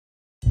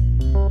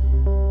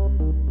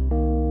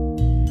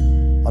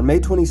On May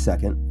 22,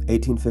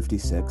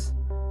 1856,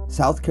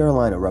 South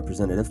Carolina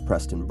Representative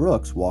Preston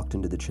Brooks walked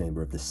into the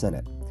chamber of the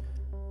Senate.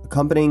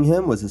 Accompanying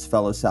him was his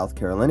fellow South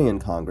Carolinian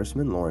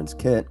Congressman Lawrence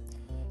Kit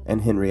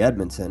and Henry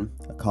Edmondson,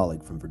 a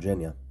colleague from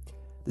Virginia.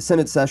 The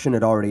Senate session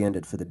had already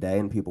ended for the day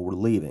and people were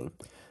leaving.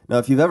 Now,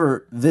 if you've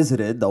ever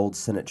visited the old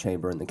Senate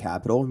chamber in the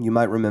Capitol, you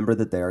might remember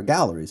that there are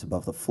galleries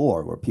above the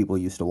floor where people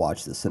used to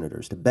watch the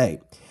senators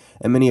debate,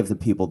 and many of the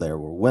people there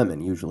were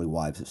women, usually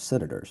wives of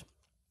senators.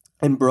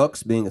 And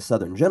Brooks, being a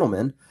Southern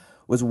gentleman,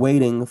 was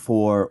waiting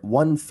for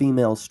one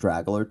female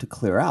straggler to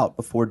clear out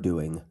before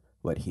doing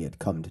what he had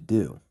come to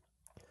do.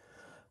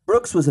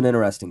 Brooks was an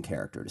interesting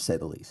character, to say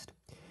the least.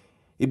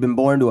 He'd been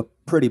born to a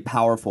pretty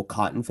powerful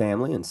cotton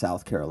family in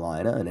South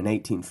Carolina, and in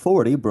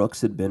 1840,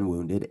 Brooks had been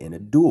wounded in a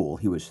duel.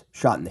 He was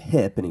shot in the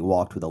hip, and he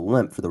walked with a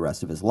limp for the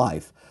rest of his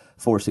life,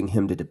 forcing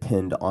him to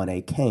depend on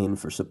a cane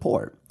for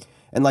support.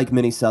 And like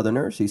many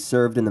Southerners, he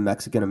served in the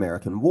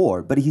Mexican-American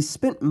War, but he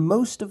spent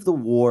most of the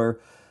war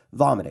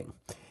vomiting.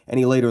 And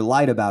he later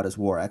lied about his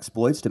war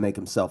exploits to make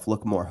himself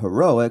look more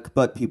heroic,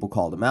 but people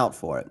called him out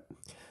for it.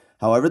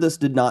 However, this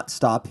did not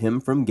stop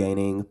him from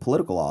gaining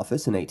political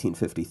office in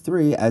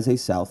 1853 as a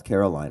South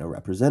Carolina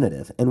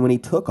representative. And when he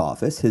took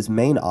office, his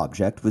main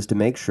object was to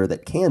make sure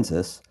that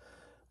Kansas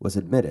was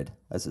admitted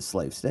as a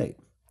slave state.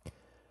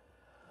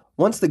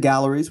 Once the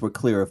galleries were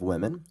clear of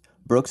women,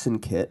 Brooks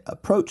and Kit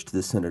approached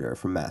the senator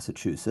from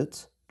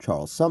Massachusetts,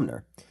 Charles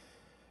Sumner.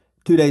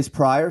 2 days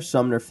prior,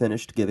 Sumner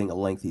finished giving a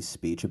lengthy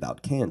speech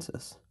about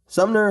Kansas.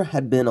 Sumner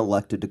had been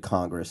elected to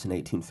Congress in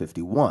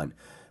 1851,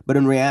 but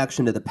in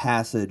reaction to the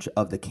passage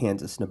of the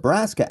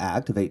Kansas-Nebraska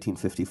Act of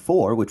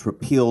 1854, which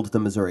repealed the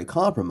Missouri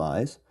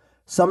Compromise,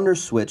 Sumner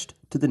switched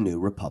to the new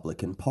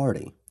Republican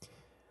Party.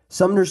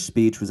 Sumner's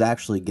speech was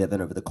actually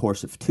given over the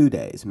course of 2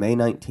 days, May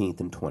 19th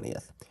and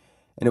 20th,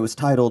 and it was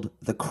titled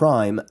 "The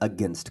Crime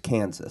Against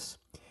Kansas."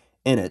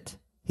 In it,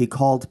 he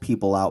called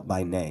people out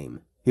by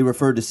name. He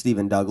referred to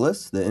Stephen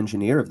Douglas, the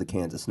engineer of the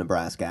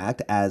Kansas-Nebraska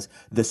Act, as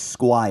the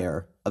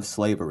squire of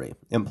slavery,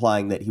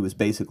 implying that he was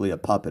basically a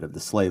puppet of the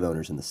slave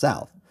owners in the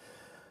South.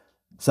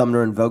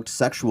 Sumner invoked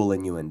sexual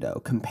innuendo,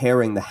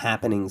 comparing the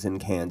happenings in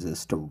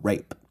Kansas to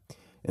rape.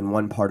 In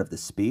one part of the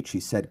speech,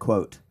 he said,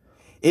 quote,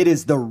 "It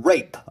is the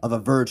rape of a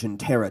virgin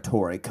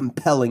territory,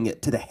 compelling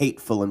it to the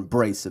hateful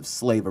embrace of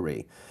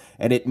slavery,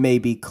 and it may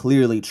be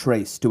clearly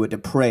traced to a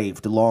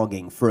depraved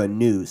longing for a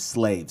new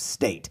slave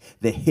state,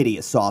 the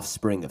hideous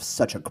offspring of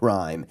such a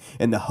crime,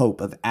 in the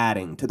hope of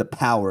adding to the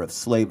power of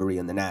slavery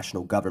in the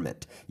national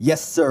government.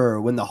 Yes, sir,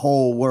 when the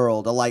whole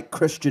world, alike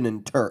Christian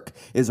and Turk,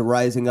 is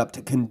rising up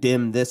to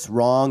condemn this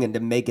wrong and to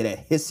make it a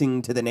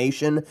hissing to the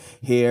nation,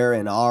 here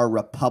in our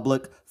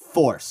republic,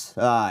 force,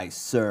 aye,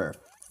 sir,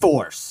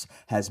 force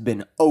has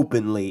been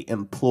openly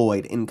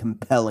employed in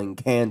compelling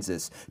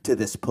Kansas to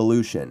this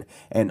pollution,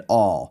 and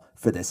all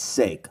for the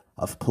sake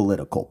of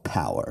political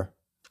power."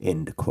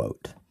 End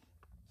quote.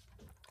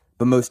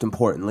 But most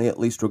importantly, at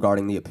least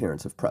regarding the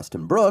appearance of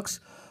Preston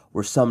Brooks,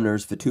 were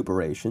Sumner's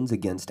vituperations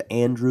against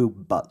Andrew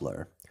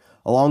Butler.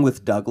 Along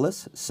with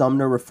Douglas,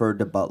 Sumner referred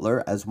to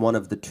Butler as one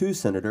of the two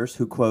senators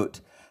who, quote,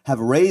 "have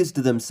raised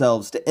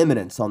themselves to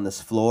eminence on this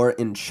floor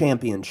in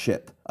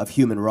championship of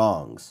human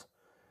wrongs."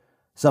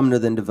 Sumner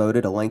then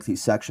devoted a lengthy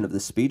section of the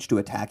speech to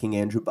attacking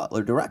Andrew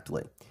Butler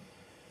directly.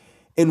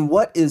 In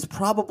what is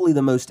probably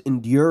the most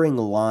enduring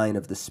line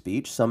of the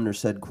speech, Sumner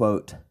said,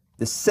 quote,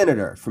 "The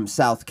senator from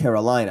South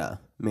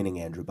Carolina," meaning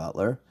Andrew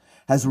Butler,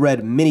 "has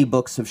read many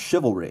books of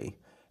chivalry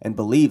and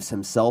believes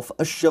himself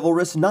a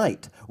chivalrous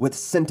knight with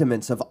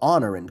sentiments of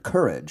honor and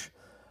courage.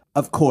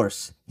 Of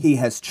course, he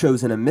has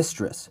chosen a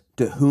mistress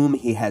to whom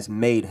he has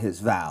made his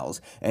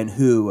vows, and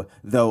who,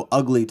 though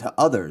ugly to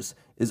others,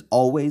 is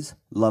always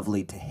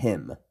lovely to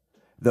him.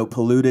 Though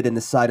polluted in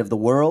the sight of the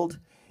world,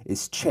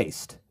 is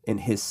chaste in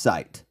his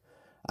sight.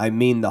 I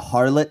mean the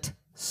harlot,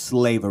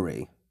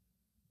 slavery."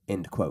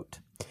 End quote.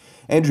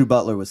 Andrew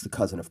Butler was the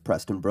cousin of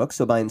Preston Brooks,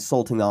 so by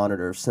insulting the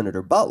honor of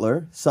Senator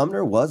Butler,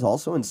 Sumner was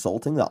also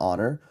insulting the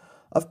honor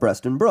of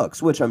Preston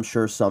Brooks, which I'm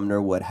sure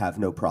Sumner would have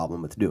no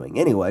problem with doing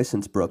anyway,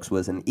 since Brooks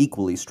was an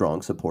equally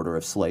strong supporter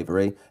of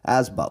slavery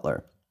as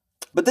Butler.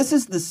 But this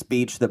is the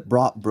speech that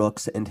brought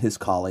Brooks and his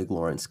colleague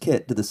Lawrence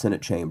Kit to the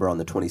Senate chamber on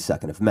the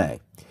 22nd of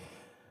May.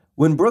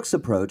 When Brooks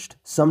approached,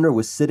 Sumner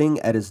was sitting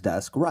at his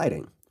desk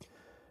writing.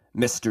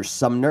 "Mr.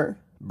 Sumner,"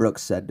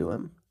 Brooks said to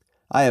him,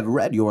 "I have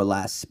read your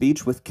last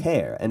speech with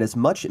care and as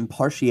much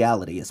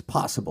impartiality as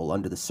possible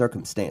under the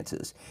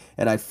circumstances,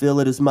 and I feel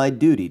it is my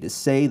duty to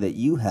say that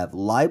you have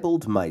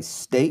libeled my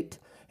state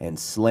and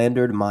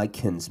slandered my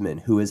kinsman,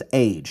 who is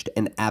aged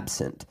and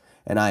absent,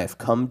 and I have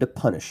come to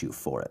punish you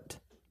for it."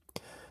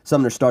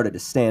 Sumner started to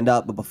stand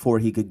up, but before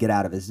he could get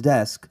out of his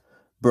desk,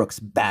 Brooks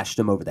bashed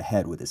him over the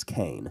head with his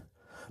cane.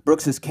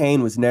 Brooks's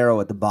cane was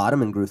narrow at the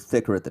bottom and grew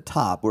thicker at the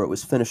top, where it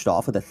was finished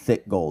off with a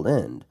thick gold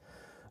end.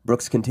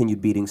 Brooks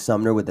continued beating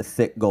Sumner with the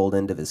thick gold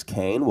end of his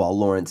cane, while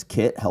Lawrence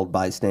Kit held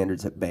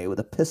bystanders at bay with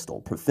a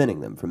pistol, preventing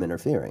them from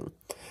interfering.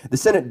 The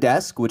Senate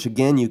desk, which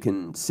again you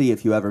can see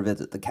if you ever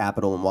visit the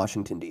Capitol in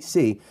Washington,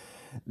 D.C.,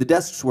 The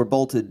desks were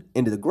bolted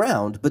into the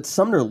ground, but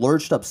Sumner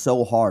lurched up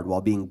so hard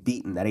while being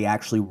beaten that he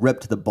actually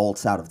ripped the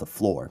bolts out of the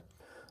floor.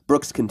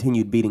 Brooks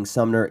continued beating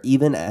Sumner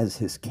even as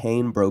his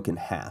cane broke in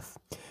half.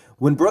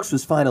 When Brooks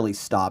was finally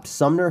stopped,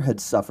 Sumner had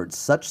suffered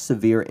such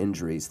severe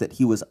injuries that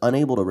he was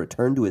unable to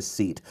return to his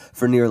seat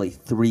for nearly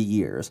 3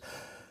 years,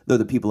 though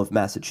the people of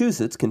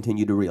Massachusetts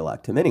continued to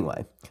reelect him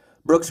anyway.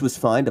 Brooks was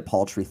fined a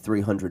paltry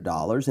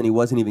 $300, and he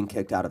wasn't even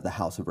kicked out of the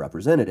House of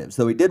Representatives,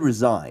 though he did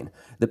resign.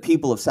 The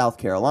people of South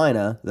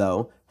Carolina,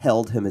 though,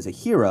 held him as a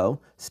hero,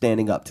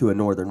 standing up to a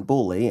northern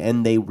bully,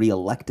 and they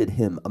reelected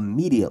him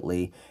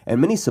immediately,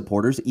 and many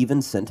supporters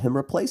even sent him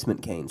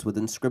replacement canes with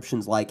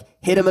inscriptions like,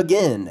 "Hit him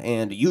again,"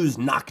 and "Use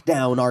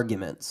knockdown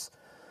arguments."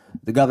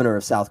 The governor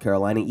of South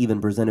Carolina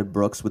even presented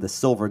Brooks with a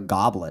silver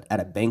goblet at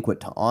a banquet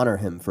to honor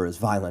him for his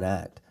violent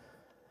act.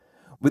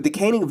 With the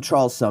caning of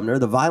Charles Sumner,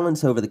 the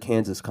violence over the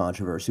Kansas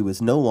controversy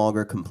was no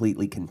longer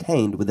completely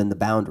contained within the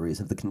boundaries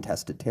of the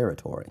contested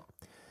territory.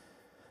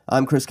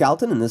 I'm Chris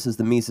Calton, and this is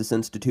the Mises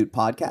Institute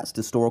podcast,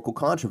 Historical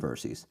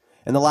Controversies.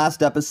 In the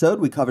last episode,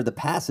 we covered the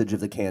passage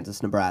of the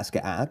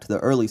Kansas-Nebraska Act, the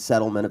early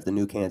settlement of the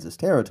new Kansas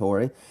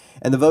Territory,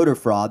 and the voter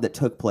fraud that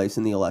took place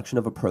in the election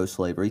of a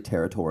pro-slavery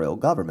territorial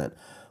government,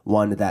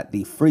 one that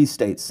the Free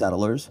State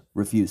settlers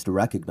refused to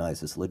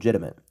recognize as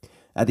legitimate.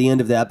 At the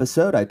end of the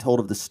episode, I told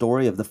of the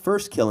story of the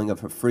first killing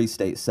of a Free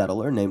State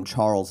settler named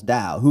Charles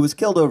Dow, who was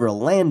killed over a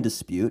land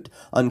dispute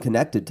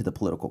unconnected to the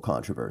political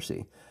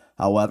controversy.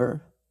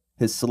 However,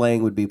 his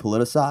slaying would be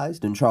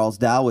politicized, and Charles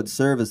Dow would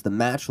serve as the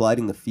match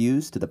lighting the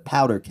fuse to the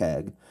powder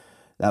keg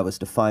that was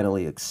to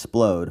finally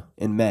explode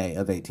in May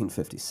of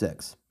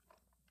 1856.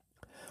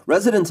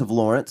 Residents of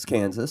Lawrence,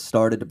 Kansas,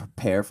 started to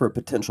prepare for a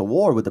potential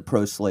war with the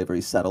pro-slavery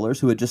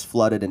settlers who had just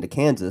flooded into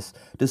Kansas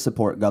to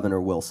support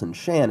Governor Wilson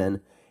Shannon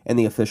and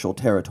the official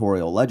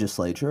territorial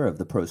legislature of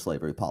the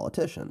pro-slavery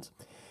politicians.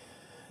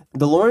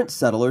 The Lawrence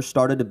settlers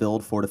started to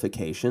build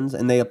fortifications,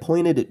 and they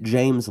appointed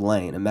James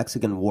Lane, a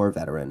Mexican war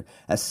veteran,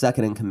 as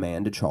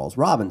second-in-command to Charles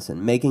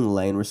Robinson, making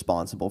Lane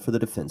responsible for the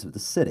defense of the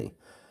city.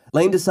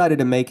 Lane decided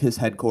to make his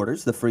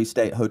headquarters the Free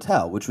State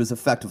Hotel, which was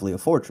effectively a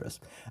fortress.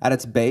 At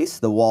its base,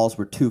 the walls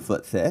were 2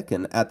 foot thick,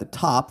 and at the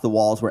top, the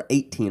walls were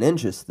 18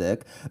 inches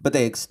thick, but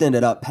they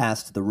extended up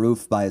past the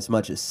roof by as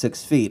much as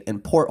 6 feet,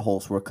 and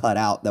portholes were cut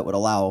out that would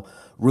allow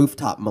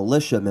rooftop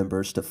militia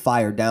members to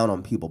fire down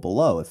on people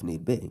below if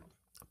need be.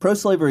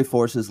 Pro-slavery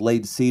forces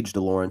laid siege to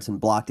Lawrence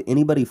and blocked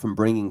anybody from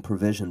bringing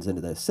provisions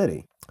into the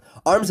city.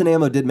 Arms and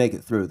ammo did make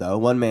it through, though.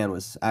 One man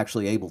was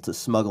actually able to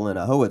smuggle in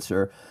a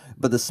howitzer,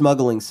 but the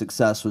smuggling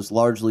success was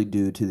largely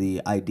due to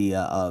the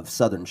idea of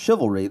Southern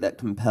chivalry that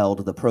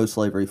compelled the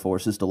pro-slavery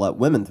forces to let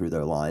women through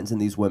their lines,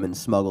 and these women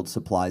smuggled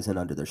supplies in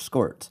under their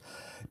skirts.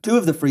 2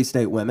 of the Free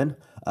State women,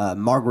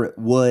 Margaret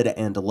Wood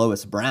and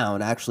Lois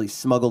Brown, actually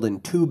smuggled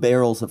in 2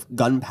 barrels of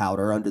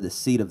gunpowder under the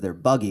seat of their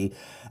buggy,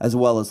 as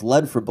well as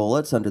lead for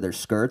bullets under their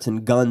skirts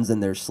and guns in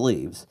their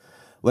sleeves.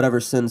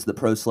 Whatever sins the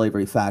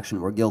pro-slavery faction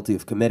were guilty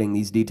of committing,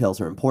 these details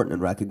are important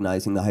in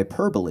recognizing the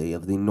hyperbole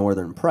of the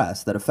Northern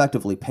press that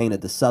effectively painted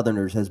the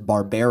Southerners as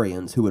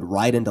barbarians who would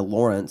ride into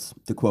Lawrence,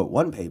 to quote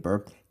one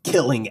paper,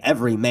 killing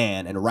every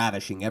man and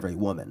ravishing every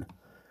woman.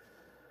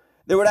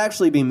 There would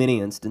actually be many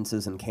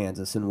instances in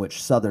Kansas in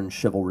which Southern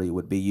chivalry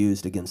would be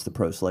used against the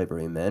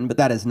pro-slavery men, but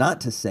that is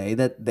not to say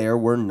that there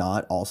were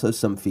not also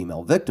some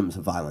female victims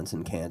of violence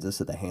in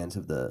Kansas at the hands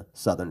of the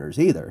Southerners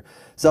either.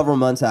 Several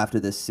months after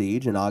this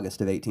siege, in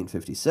August of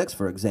 1856,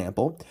 for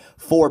example,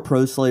 4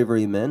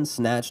 pro-slavery men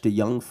snatched a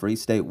young Free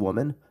State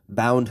woman,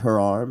 bound her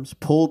arms,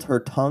 pulled her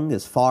tongue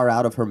as far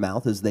out of her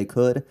mouth as they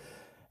could,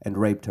 and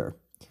raped her.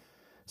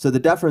 So the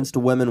deference to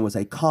women was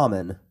a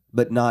common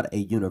but not a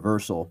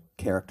universal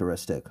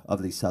characteristic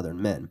of the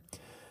Southern men.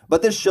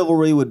 But this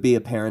chivalry would be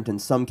apparent in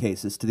some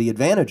cases to the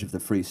advantage of the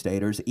Free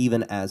Staters,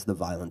 even as the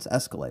violence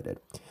escalated.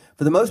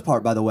 For the most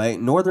part, by the way,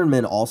 Northern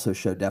men also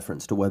showed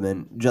deference to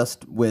women,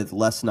 just with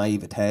less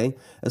naivete,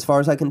 as far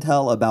as I can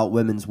tell, about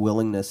women's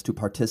willingness to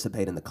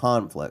participate in the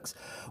conflicts.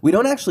 We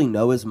don't actually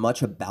know as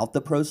much about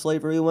the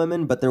pro-slavery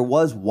women, but there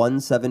was one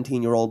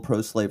 17-year-old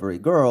pro-slavery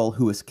girl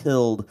who was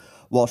killed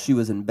while she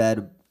was in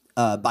bed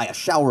by a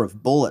shower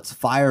of bullets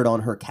fired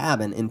on her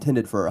cabin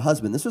intended for her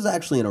husband. This was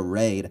actually in a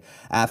raid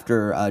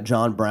after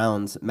John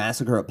Brown's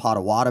massacre at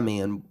Potawatomi,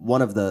 and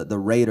one of the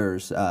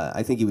raiders,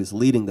 I think he was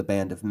leading the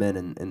band of men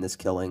in this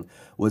killing,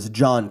 was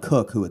John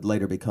Cook, who would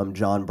later become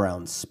John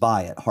Brown's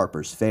spy at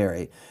Harper's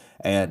Ferry.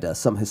 And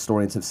some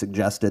historians have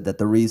suggested that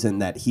the reason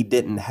that he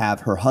didn't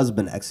have her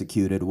husband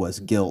executed was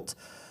guilt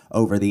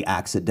over the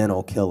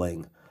accidental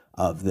killing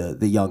of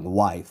the young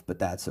wife, but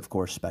that's, of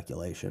course,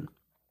 speculation.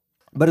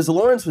 But as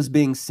Lawrence was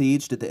being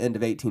sieged at the end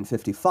of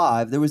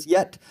 1855, there was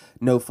yet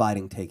no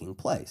fighting taking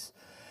place.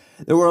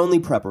 There were only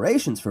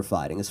preparations for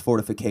fighting as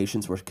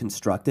fortifications were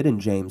constructed and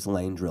James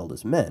Lane drilled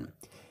his men.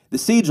 The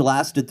siege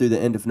lasted through the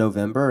end of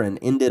November and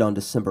ended on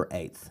December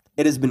 8th.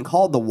 It has been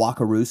called the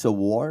Wakarusa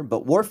War,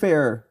 but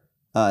warfare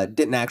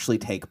didn't actually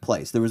take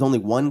place. There was only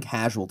one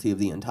casualty of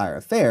the entire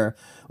affair,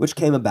 which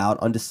came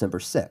about on December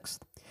 6th.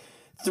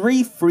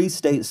 Three Free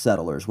State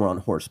settlers were on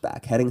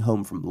horseback heading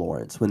home from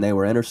Lawrence when they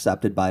were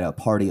intercepted by a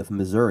party of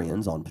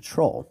Missourians on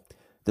patrol.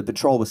 The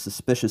patrol was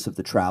suspicious of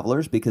the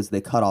travelers because they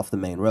cut off the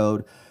main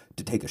road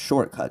to take a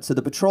shortcut, so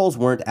the patrols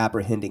weren't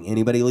apprehending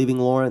anybody leaving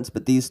Lawrence,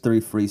 but these three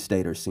Free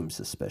Staters seemed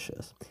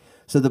suspicious.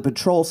 So the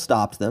patrol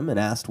stopped them and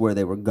asked where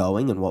they were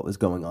going and what was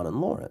going on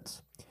in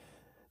Lawrence.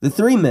 The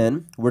three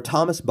men were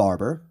Thomas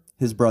Barber,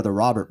 his brother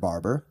Robert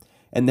Barber,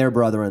 and their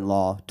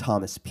brother-in-law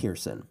Thomas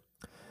Pearson.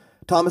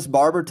 Thomas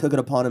Barber took it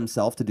upon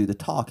himself to do the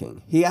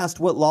talking. He asked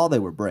what law they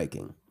were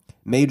breaking.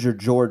 Major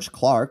George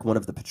Clark, one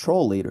of the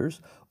patrol leaders,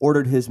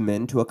 ordered his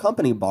men to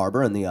accompany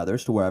Barber and the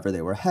others to wherever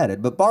they were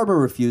headed, but Barber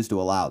refused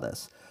to allow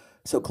this,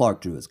 so Clark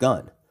drew his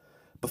gun.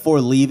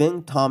 Before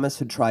leaving, Thomas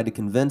had tried to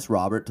convince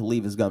Robert to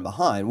leave his gun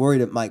behind,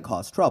 worried it might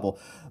cause trouble,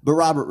 but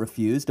Robert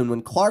refused, and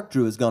when Clark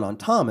drew his gun on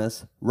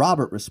Thomas,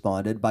 Robert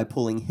responded by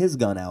pulling his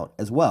gun out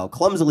as well,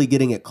 clumsily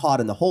getting it caught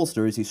in the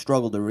holster as he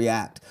struggled to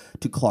react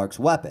to Clark's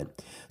weapon.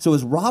 So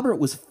as Robert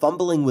was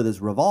fumbling with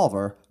his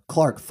revolver,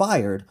 Clark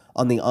fired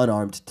on the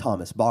unarmed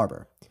Thomas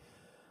Barber.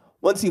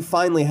 Once he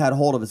finally had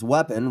hold of his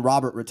weapon,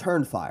 Robert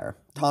returned fire.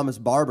 Thomas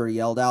Barber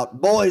yelled out,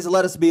 "Boys,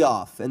 let us be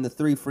off," and the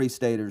three Free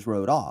Staters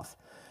rode off.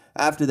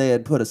 After they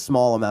had put a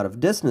small amount of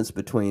distance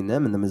between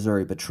them and the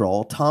Missouri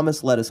patrol,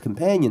 Thomas let his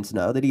companions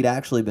know that he'd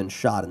actually been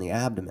shot in the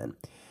abdomen.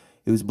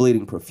 He was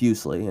bleeding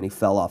profusely, and he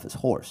fell off his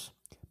horse.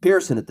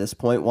 Pearson, at this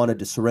point, wanted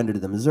to surrender to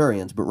the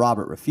Missourians, but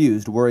Robert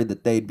refused, worried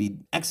that they'd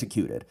be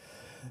executed.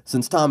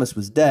 Since Thomas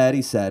was dead,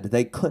 he said,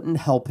 they couldn't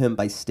help him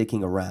by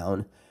sticking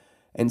around,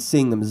 and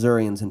seeing the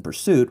Missourians in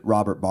pursuit,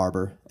 Robert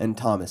Barber and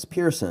Thomas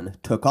Pearson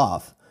took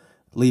off,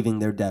 leaving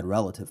their dead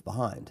relative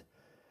behind.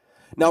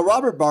 Now,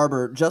 Robert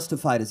Barber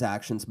justified his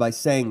actions by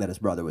saying that his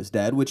brother was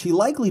dead, which he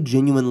likely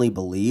genuinely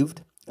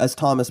believed, as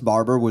Thomas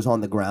Barber was on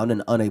the ground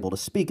and unable to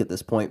speak at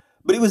this point.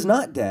 But he was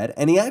not dead,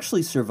 and he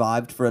actually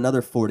survived for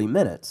another 40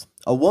 minutes.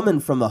 A woman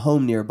from a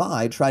home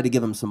nearby tried to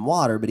give him some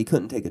water, but he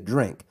couldn't take a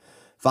drink.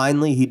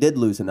 Finally, he did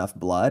lose enough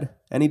blood,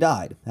 and he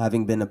died,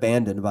 having been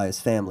abandoned by his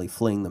family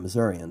fleeing the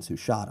Missourians who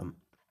shot him.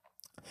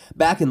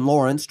 Back in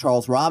Lawrence,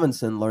 Charles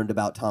Robinson learned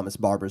about Thomas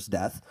Barber's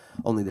death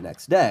only the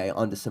next day,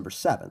 on December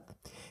 7th.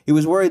 He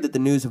was worried that the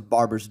news of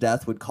Barber's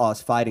death would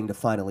cause fighting to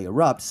finally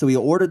erupt, so he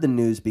ordered the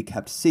news be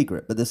kept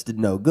secret, but this did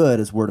no good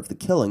as word of the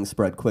killing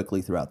spread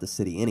quickly throughout the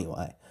city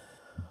anyway.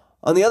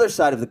 On the other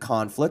side of the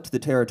conflict, the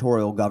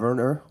territorial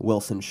governor,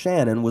 Wilson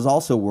Shannon, was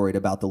also worried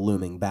about the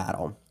looming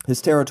battle.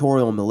 His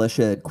territorial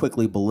militia had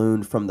quickly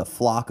ballooned from the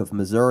flock of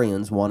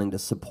Missourians wanting to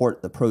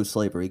support the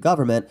pro-slavery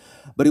government,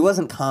 but he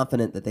wasn't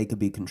confident that they could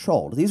be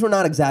controlled. These were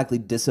not exactly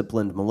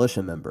disciplined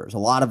militia members. A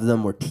lot of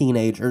them were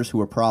teenagers who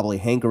were probably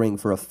hankering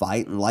for a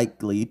fight and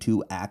likely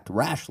to act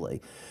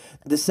rashly.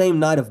 The same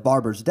night of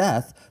Barber's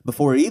death,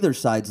 before either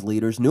side's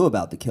leaders knew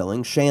about the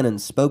killing, Shannon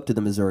spoke to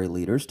the Missouri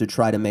leaders to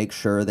try to make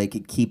sure they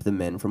could keep the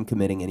men from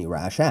committing any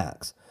rash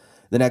acts.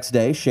 The next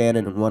day,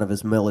 Shannon and one of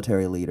his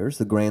military leaders,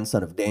 the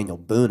grandson of Daniel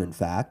Boone, in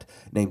fact,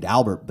 named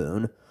Albert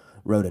Boone,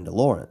 rode into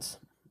Lawrence.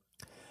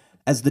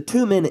 As the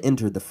two men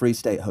entered the Free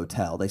State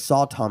Hotel, they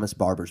saw Thomas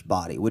Barber's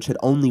body, which had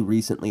only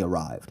recently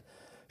arrived.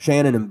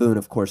 Shannon and Boone,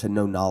 of course, had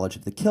no knowledge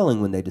of the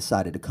killing when they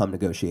decided to come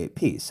negotiate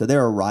peace, so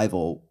their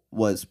arrival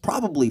was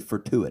probably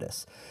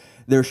fortuitous.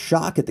 Their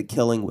shock at the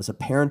killing was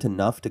apparent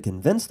enough to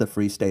convince the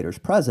Free Staters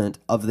present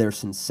of their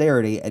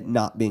sincerity at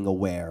not being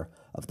aware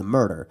of the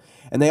murder,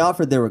 and they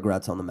offered their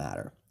regrets on the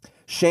matter.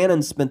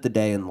 Shannon spent the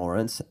day in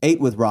Lawrence, ate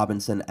with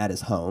Robinson at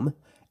his home,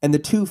 and the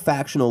two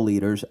factional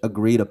leaders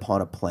agreed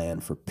upon a plan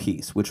for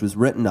peace, which was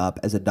written up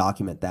as a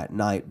document that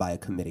night by a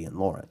committee in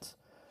Lawrence.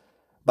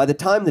 By the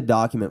time the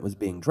document was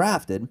being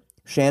drafted,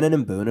 Shannon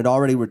and Boone had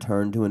already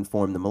returned to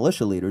inform the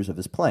militia leaders of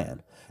his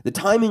plan. The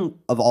timing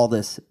of all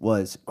this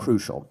was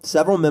crucial.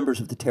 Several members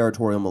of the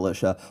territorial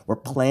militia were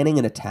planning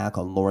an attack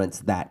on Lawrence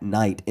that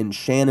night, and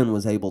Shannon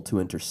was able to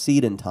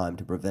intercede in time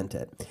to prevent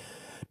it.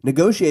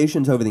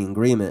 Negotiations over the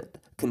agreement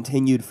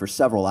continued for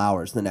several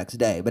hours the next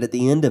day, but at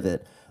the end of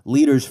it,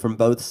 leaders from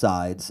both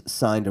sides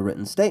signed a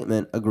written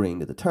statement agreeing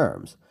to the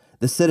terms.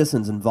 The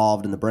citizens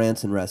involved in the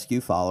Branson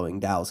rescue following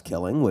Dow's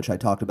killing, which I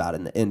talked about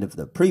in the end of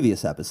the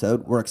previous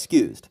episode, were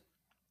excused.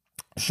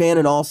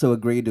 Shannon also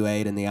agreed to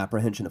aid in the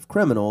apprehension of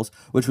criminals,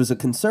 which was a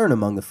concern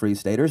among the Free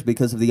Staters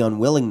because of the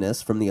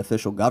unwillingness from the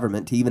official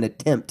government to even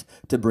attempt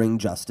to bring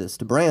justice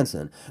to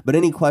Branson. But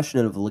any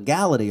question of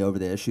legality over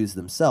the issues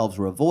themselves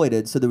were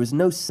avoided, so there was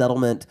no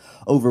settlement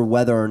over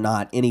whether or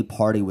not any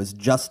party was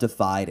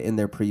justified in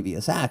their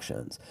previous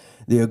actions.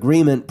 The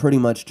agreement pretty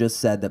much just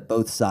said that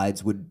both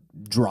sides would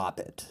drop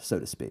it, so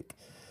to speak.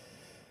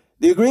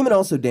 The agreement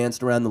also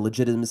danced around the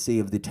legitimacy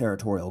of the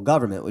territorial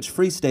government, which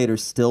Free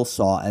Staters still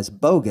saw as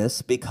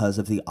bogus because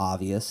of the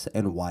obvious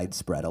and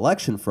widespread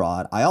election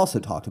fraud I also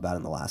talked about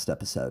in the last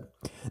episode.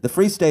 The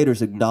Free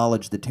Staters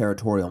acknowledged the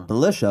territorial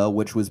militia,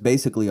 which was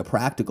basically a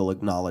practical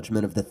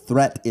acknowledgement of the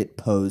threat it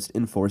posed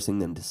in forcing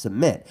them to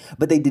submit,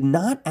 but they did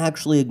not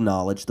actually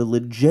acknowledge the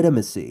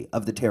legitimacy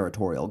of the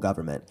territorial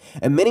government.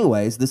 In many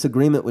ways, this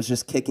agreement was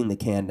just kicking the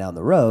can down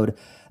the road,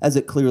 as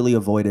it clearly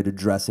avoided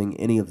addressing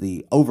any of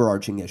the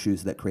overarching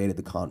issues that created escalated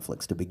the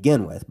conflicts to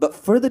begin with. But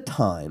for the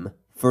time,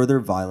 further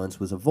violence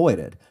was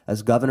avoided,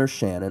 as Governor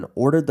Shannon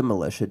ordered the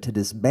militia to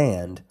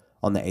disband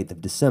on the 8th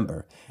of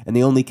December, and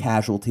the only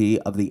casualty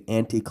of the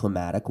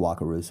anticlimactic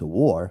Wakarusa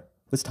War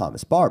was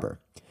Thomas Barber.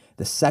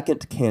 The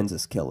second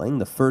Kansas killing,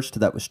 the first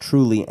that was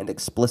truly and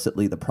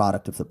explicitly the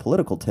product of the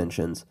political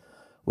tensions,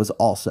 was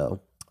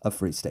also a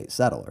Free State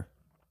settler.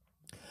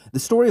 The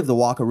story of the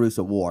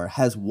Wakarusa War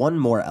has one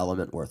more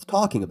element worth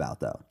talking about,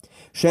 though.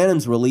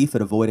 Shannon's relief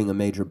at avoiding a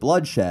major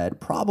bloodshed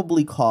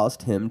probably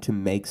caused him to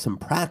make some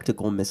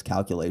practical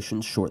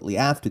miscalculations shortly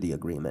after the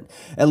agreement,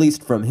 at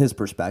least from his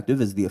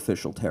perspective as the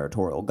official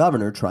territorial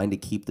governor trying to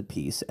keep the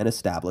peace and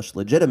establish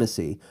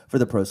legitimacy for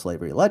the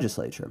pro-slavery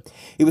legislature.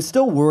 He was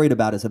still worried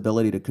about his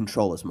ability to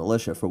control his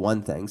militia, for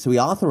one thing, so he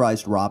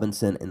authorized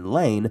Robinson and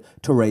Lane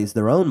to raise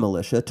their own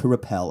militia to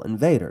repel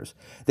invaders.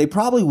 They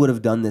probably would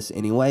have done this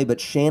anyway,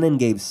 but Shannon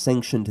gave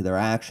sanction to their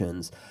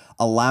actions,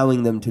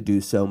 allowing them to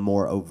do so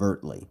more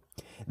overtly.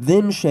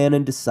 Then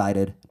Shannon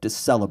decided to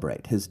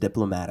celebrate his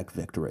diplomatic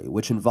victory,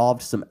 which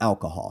involved some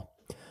alcohol.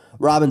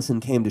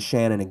 Robinson came to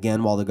Shannon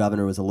again while the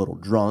governor was a little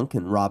drunk,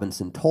 and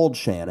Robinson told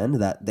Shannon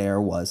that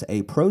there was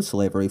a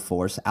pro-slavery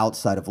force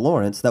outside of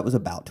Lawrence that was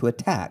about to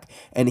attack,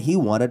 and he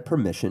wanted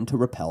permission to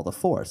repel the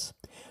force.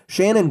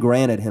 Shannon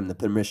granted him the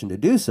permission to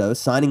do so,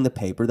 signing the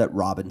paper that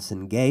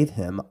Robinson gave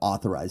him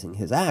authorizing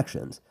his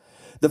actions.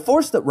 The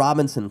force that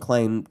Robinson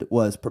claimed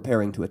was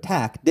preparing to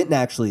attack didn't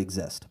actually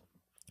exist.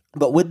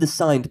 But with the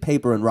signed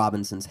paper in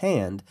Robinson's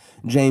hand,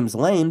 James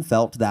Lane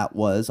felt that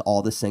was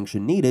all the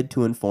sanction needed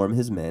to inform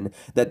his men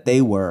that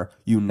they were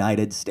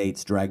United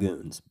States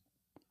Dragoons,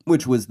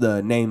 which was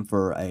the name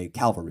for a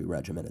cavalry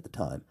regiment at the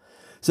time.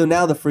 So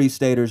now the Free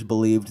Staters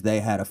believed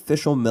they had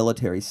official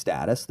military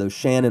status, though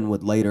Shannon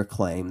would later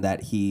claim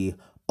that he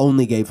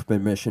only gave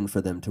permission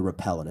for them to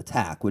repel an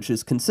attack, which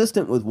is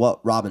consistent with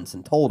what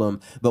Robinson told him,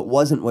 but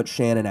wasn't what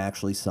Shannon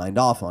actually signed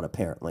off on,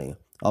 apparently.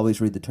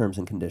 Always read the terms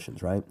and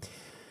conditions, right?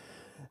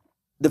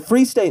 The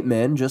Free State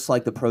men, just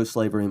like the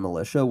pro-slavery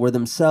militia, were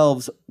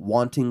themselves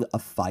wanting a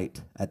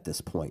fight at this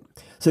point.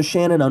 So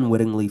Shannon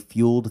unwittingly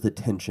fueled the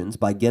tensions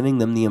by giving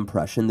them the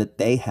impression that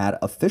they had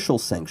official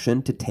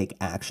sanction to take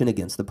action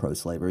against the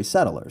pro-slavery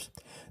settlers.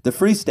 The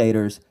Free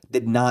Staters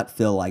did not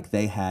feel like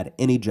they had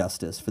any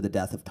justice for the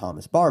death of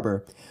Thomas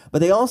Barber, but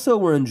they also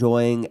were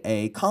enjoying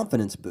a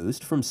confidence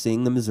boost from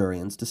seeing the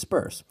Missourians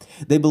disperse.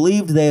 They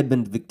believed they had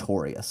been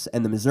victorious,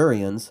 and the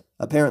Missourians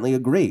apparently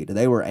agreed.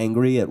 They were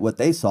angry at what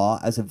they saw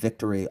as a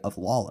victory of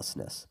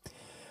lawlessness.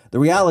 The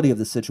reality of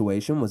the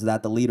situation was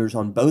that the leaders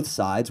on both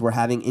sides were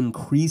having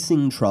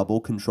increasing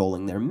trouble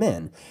controlling their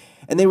men,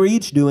 and they were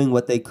each doing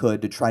what they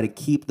could to try to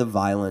keep the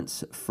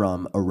violence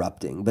from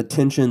erupting, but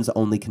tensions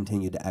only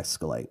continued to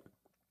escalate.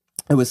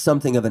 It was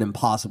something of an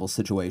impossible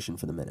situation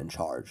for the men in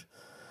charge.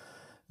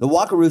 The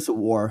Wakarusa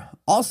War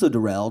also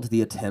derailed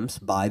the attempts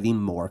by the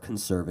more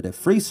conservative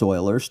Free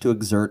Soilers to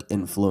exert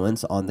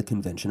influence on the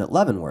convention at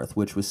Leavenworth,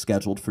 which was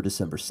scheduled for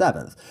December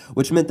 7th,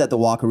 which meant that the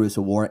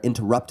Wakarusa War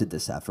interrupted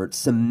this effort,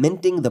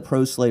 cementing the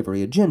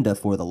pro-slavery agenda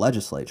for the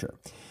legislature.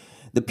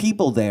 The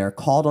people there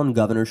called on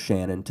Governor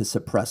Shannon to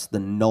suppress the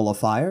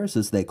nullifiers,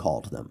 as they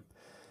called them.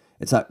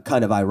 It's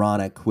kind of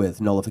ironic,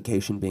 with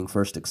nullification being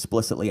first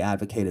explicitly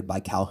advocated by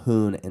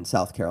Calhoun in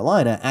South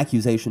Carolina,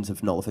 accusations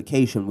of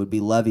nullification would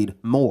be levied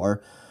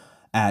more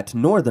at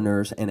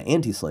Northerners and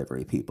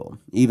anti-slavery people.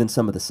 Even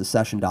some of the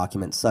secession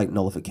documents cite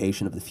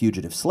nullification of the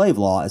fugitive slave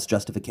law as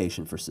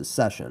justification for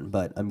secession,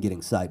 but I'm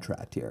getting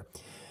sidetracked here.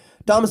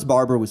 Thomas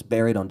Barber was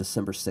buried on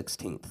December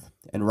 16th,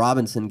 and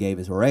Robinson gave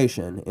his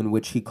oration in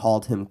which he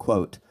called him,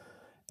 quote,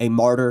 a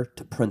martyr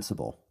to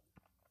principle.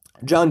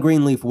 John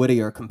Greenleaf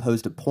Whittier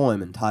composed a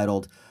poem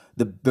entitled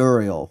The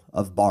Burial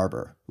of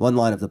Barber. One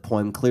line of the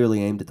poem,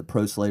 clearly aimed at the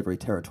pro-slavery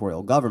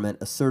territorial government,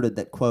 asserted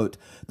that, quote,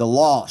 the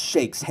law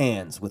shakes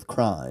hands with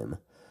crime.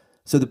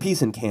 So the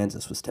peace in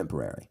Kansas was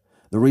temporary.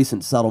 The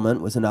recent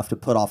settlement was enough to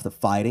put off the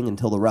fighting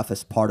until the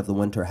roughest part of the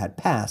winter had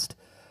passed,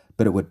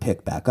 but it would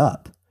pick back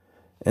up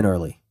in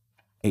early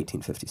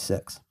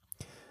 1856.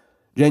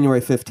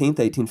 January 15th,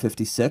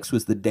 1856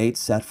 was the date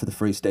set for the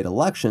Free State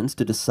elections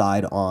to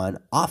decide on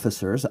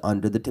officers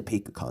under the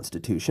Topeka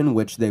Constitution,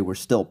 which they were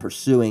still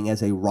pursuing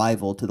as a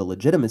rival to the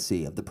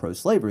legitimacy of the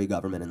pro-slavery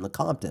government in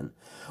Lecompton.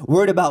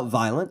 Worried about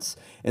violence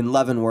in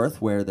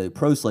Leavenworth, where the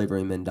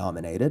pro-slavery men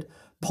dominated,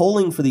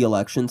 polling for the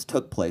elections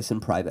took place in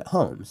private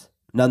homes.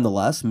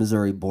 Nonetheless,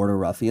 Missouri border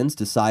ruffians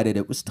decided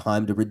it was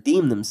time to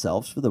redeem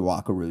themselves for the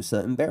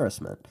Wakarusa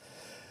embarrassment.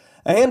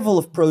 A handful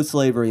of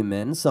pro-slavery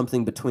men,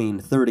 something between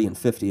 30 and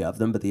 50 of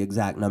them, but the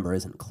exact number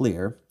isn't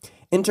clear,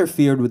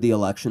 interfered with the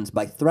elections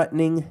by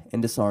threatening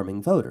and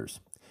disarming voters.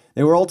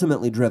 They were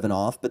ultimately driven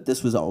off, but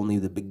this was only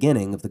the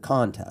beginning of the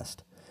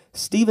contest.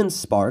 Stephen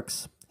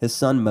Sparks, his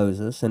son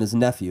Moses, and his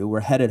nephew were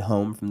headed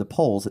home from the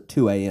polls at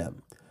 2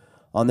 a.m.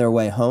 On their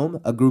way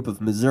home, a group of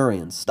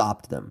Missourians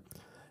stopped them.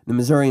 The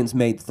Missourians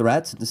made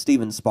threats, and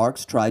Stephen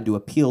Sparks tried to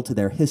appeal to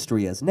their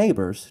history as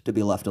neighbors to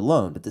be left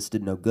alone, but this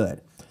did no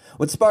good.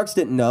 What Sparks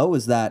didn't know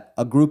was that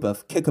a group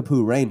of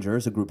Kickapoo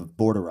Rangers, a group of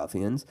border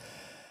ruffians,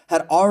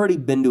 had already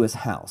been to his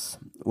house,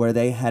 where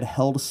they had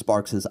held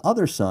Sparks's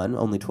other son,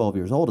 only 12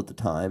 years old at the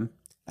time,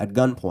 at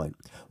gunpoint,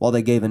 while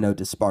they gave a note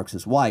to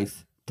Sparks's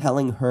wife,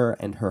 telling her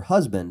and her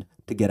husband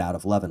to get out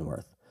of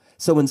Leavenworth.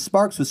 So when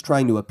Sparks was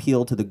trying to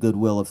appeal to the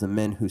goodwill of the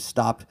men who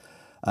stopped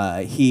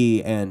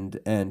he and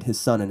his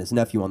son and his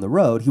nephew on the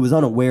road, he was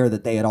unaware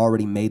that they had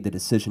already made the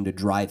decision to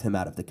drive him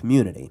out of the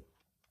community.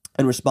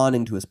 And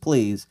responding to his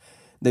pleas,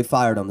 they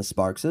fired on the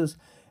Sparkses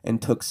and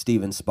took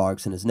Stephen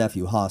Sparks and his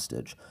nephew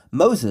hostage.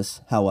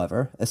 Moses,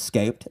 however,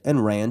 escaped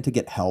and ran to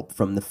get help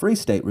from the Free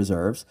State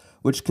Reserves,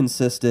 which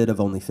consisted of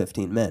only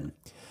 15 men.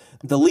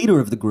 The leader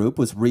of the group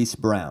was Reese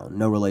Brown,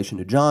 no relation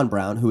to John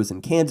Brown, who was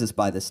in Kansas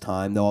by this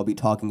time, though I'll be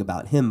talking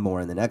about him more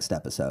in the next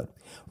episode.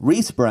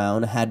 Reese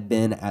Brown had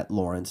been at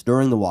Lawrence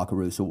during the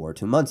Wakarusa War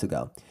 2 months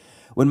ago.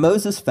 When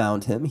Moses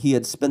found him, he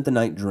had spent the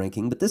night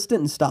drinking, but this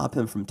didn't stop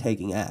him from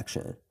taking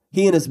action.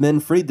 He and his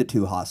men freed the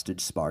 2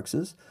 hostage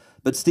Sparkses,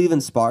 but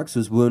Stephen Sparks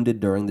was wounded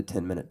during the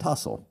 10-minute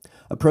tussle.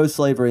 A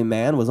pro-slavery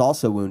man was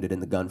also wounded in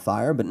the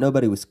gunfire, but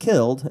nobody was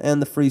killed,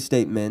 and the Free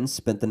State men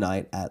spent the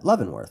night at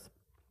Leavenworth.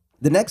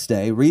 The next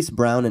day, Reese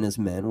Brown and his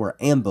men were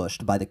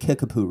ambushed by the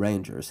Kickapoo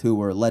Rangers, who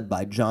were led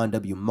by John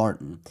W.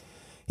 Martin.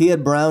 He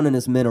had Brown and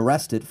his men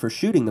arrested for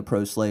shooting the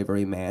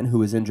pro-slavery man who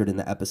was injured in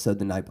the episode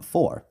the night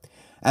before.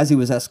 As he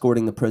was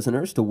escorting the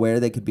prisoners to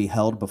where they could be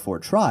held before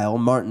trial,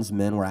 Martin's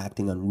men were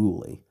acting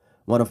unruly.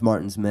 One of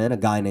Martin's men, a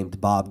guy named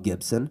Bob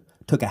Gibson,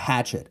 took a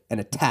hatchet and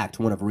attacked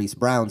one of Reese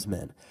Brown's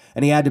men,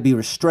 and he had to be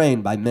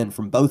restrained by men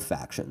from both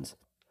factions.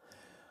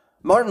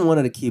 Martin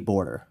wanted to keep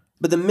order,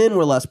 but the men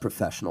were less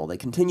professional. They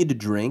continued to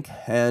drink,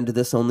 and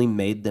this only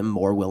made them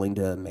more willing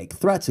to make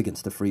threats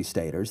against the Free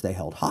Staters they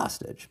held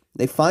hostage.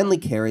 They finally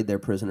carried their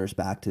prisoners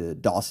back to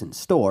Dawson's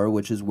store,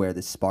 which is where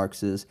the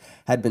Sparkses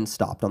had been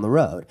stopped on the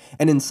road.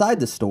 And inside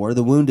the store,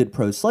 the wounded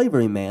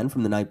pro-slavery man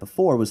from the night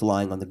before was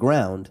lying on the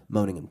ground,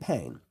 moaning in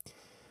pain.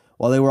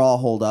 While they were all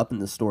holed up in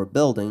the store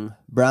building,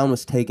 Brown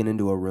was taken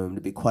into a room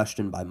to be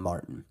questioned by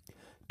Martin.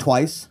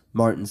 Twice,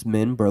 Martin's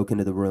men broke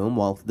into the room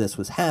while this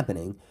was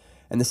happening,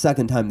 and the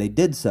second time they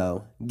did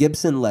so,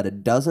 Gibson led a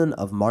dozen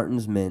of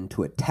Martin's men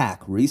to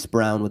attack Reese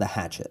Brown with a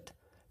hatchet.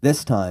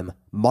 This time,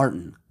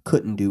 Martin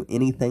couldn't do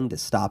anything to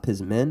stop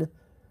his men,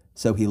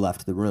 so he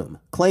left the room,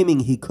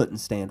 claiming he couldn't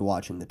stand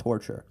watching the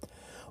torture.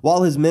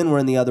 While his men were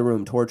in the other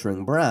room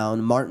torturing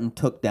Brown, Martin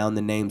took down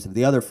the names of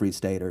the other Free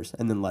Staters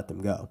and then let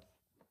them go.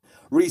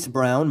 Reese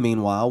Brown,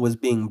 meanwhile, was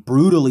being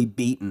brutally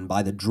beaten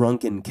by the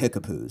drunken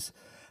Kickapoos.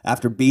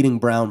 After beating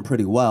Brown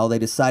pretty well, they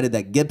decided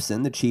that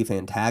Gibson, the chief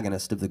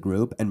antagonist of the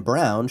group, and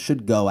Brown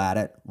should go at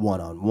it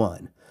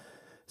one-on-one.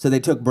 So they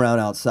took Brown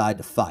outside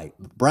to fight,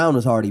 but Brown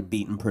was already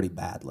beaten pretty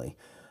badly.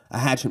 A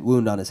hatchet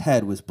wound on his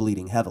head was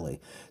bleeding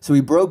heavily, so he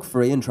broke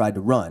free and tried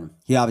to run.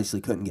 He obviously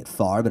couldn't get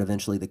far, but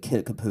eventually the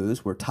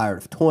Kickapoos were tired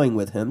of toying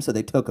with him, so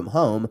they took him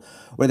home,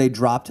 where they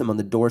dropped him on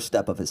the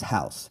doorstep of his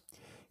house.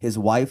 His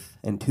wife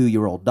and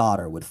 2-year-old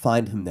daughter would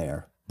find him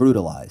there,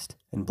 brutalized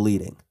and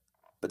bleeding,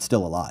 but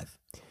still alive.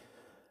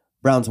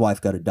 Brown's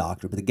wife got a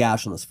doctor, but the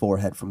gash on his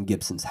forehead from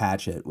Gibson's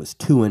hatchet was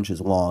 2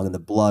 inches long, and the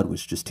blood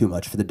was just too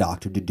much for the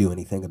doctor to do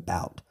anything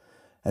about.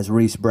 As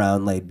Reese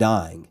Brown lay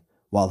dying,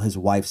 while his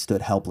wife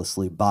stood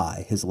helplessly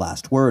by, his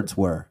last words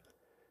were,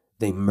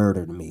 "They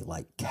murdered me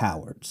like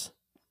cowards."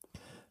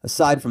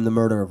 Aside from the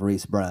murder of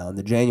Reese Brown,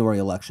 the January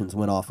elections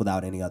went off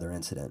without any other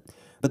incident.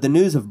 But the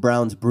news of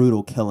Brown's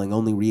brutal killing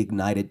only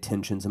reignited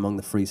tensions among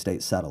the Free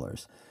State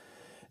settlers.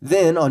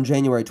 Then, on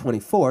January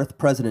 24th,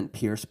 President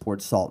Pierce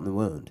poured salt in the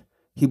wound.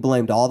 He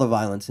blamed all the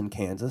violence in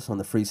Kansas on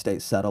the Free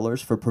State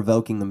settlers for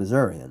provoking the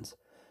Missourians.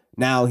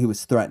 Now he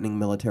was threatening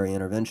military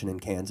intervention in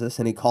Kansas,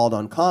 and he called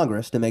on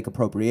Congress to make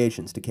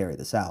appropriations to carry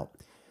this out.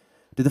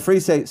 To the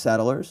Free State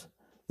settlers,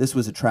 this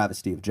was a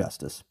travesty of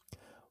justice.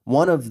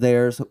 One of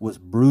theirs was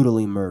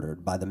brutally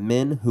murdered by the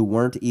men who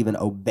weren't even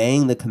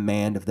obeying the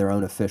command of their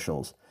own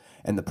officials,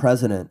 and the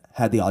president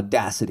had the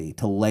audacity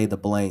to lay the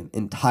blame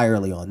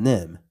entirely on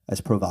them as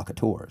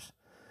provocateurs.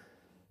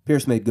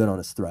 Pierce made good on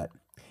his threat.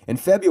 In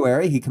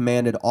February, he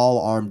commanded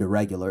all armed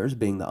irregulars,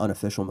 being the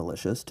unofficial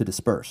militias, to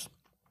disperse.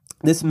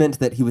 This meant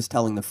that he was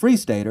telling the Free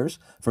Staters,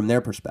 from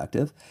their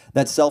perspective,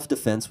 that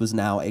self-defense was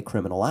now a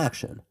criminal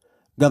action.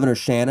 Governor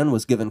Shannon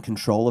was given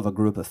control of a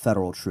group of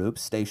federal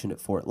troops stationed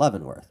at Fort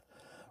Leavenworth.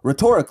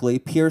 Rhetorically,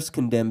 Pierce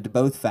condemned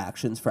both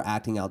factions for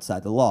acting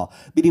outside the law,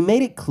 but he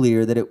made it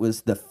clear that it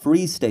was the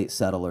Free State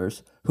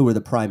settlers who were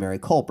the primary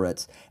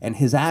culprits, and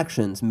his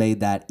actions made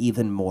that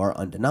even more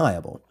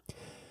undeniable.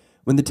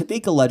 When the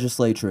Topeka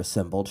legislature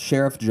assembled,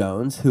 Sheriff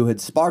Jones, who had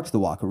sparked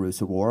the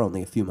Wakarusa War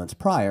only a few months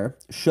prior,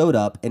 showed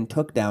up and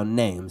took down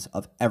names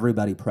of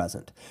everybody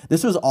present.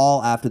 This was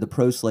all after the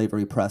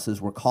pro-slavery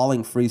presses were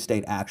calling Free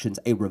State actions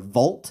a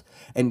revolt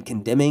and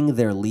condemning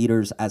their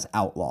leaders as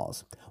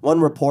outlaws. One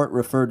report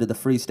referred to the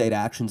Free State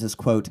actions as,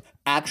 quote,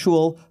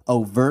 actual,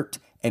 overt,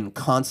 and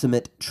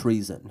consummate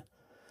treason.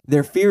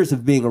 Their fears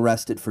of being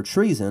arrested for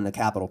treason, a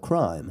capital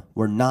crime,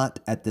 were not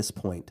at this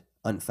point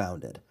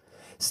unfounded.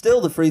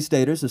 Still, the Free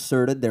Staters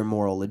asserted their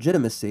moral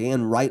legitimacy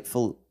and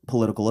rightful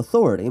political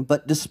authority,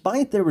 but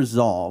despite their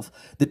resolve,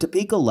 the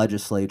Topeka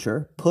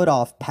legislature put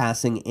off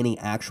passing any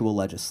actual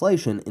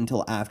legislation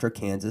until after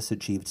Kansas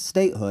achieved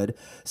statehood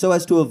so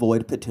as to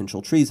avoid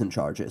potential treason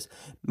charges.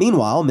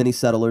 Meanwhile, many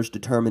settlers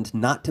determined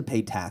not to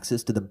pay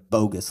taxes to the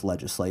bogus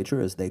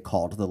legislature, as they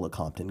called the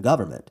Lecompton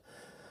government.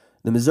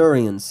 The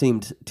Missourians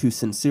seemed to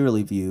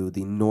sincerely view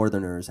the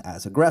Northerners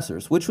as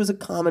aggressors, which was a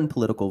common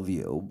political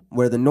view.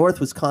 Where the North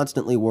was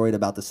constantly worried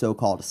about the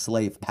so-called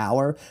slave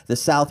power, the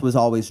South was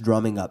always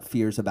drumming up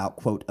fears about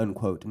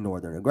quote-unquote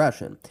Northern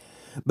aggression.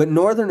 But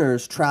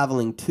Northerners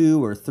traveling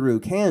to or through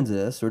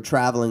Kansas or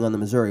traveling on the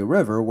Missouri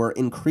River were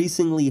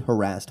increasingly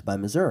harassed by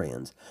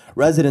Missourians.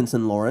 Residents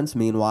in Lawrence,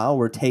 meanwhile,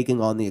 were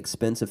taking on the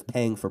expense of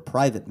paying for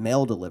private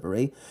mail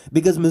delivery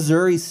because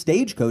Missouri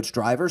stagecoach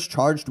drivers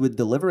charged with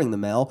delivering the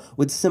mail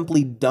would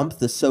simply dump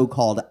the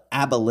so-called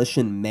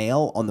abolition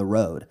mail on the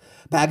road.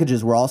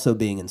 Packages were also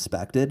being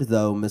inspected,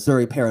 though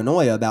Missouri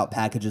paranoia about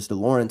packages to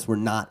Lawrence were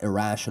not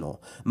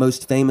irrational.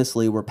 Most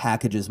famously were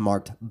packages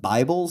marked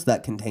Bibles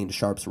that contained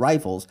Sharp's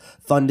rifles,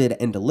 funded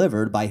and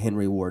delivered by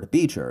Henry Ward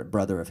Beecher,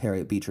 brother of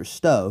Harriet Beecher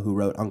Stowe, who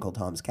wrote Uncle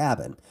Tom's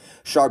Cabin.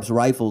 Sharp's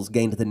rifles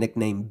gained the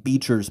nickname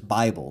Beecher's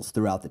Bibles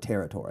throughout the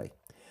territory.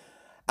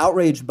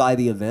 Outraged by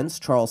the events,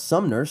 Charles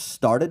Sumner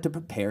started to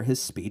prepare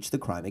his speech, The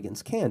Crime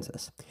Against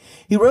Kansas.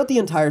 He wrote the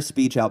entire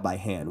speech out by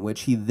hand,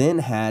 which he then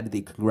had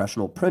the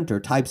congressional printer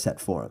typeset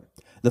for him.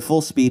 The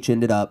full speech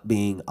ended up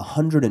being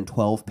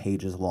 112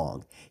 pages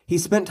long. He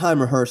spent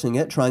time rehearsing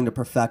it, trying to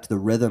perfect the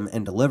rhythm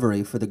and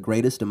delivery for the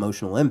greatest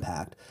emotional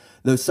impact.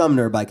 Though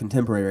Sumner, by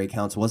contemporary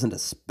accounts, wasn't a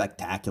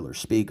spectacular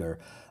speaker,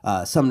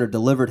 Sumner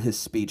delivered his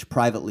speech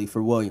privately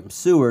for William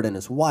Seward and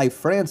his wife,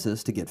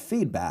 Frances, to get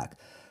feedback.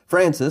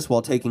 Frances,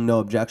 while taking no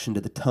objection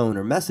to the tone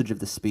or message of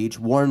the speech,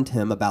 warned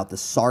him about the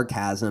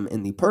sarcasm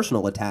and the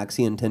personal attacks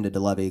he intended to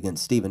levy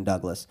against Stephen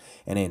Douglas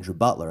and Andrew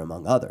Butler,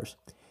 among others.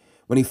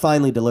 When he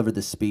finally delivered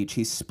the speech,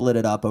 he split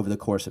it up over the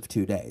course of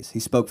 2 days. He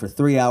spoke for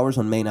 3 hours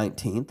on May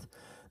 19th.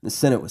 The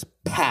Senate was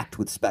packed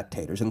with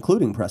spectators,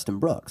 including Preston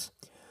Brooks.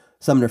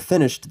 Sumner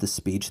finished the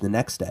speech the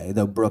next day,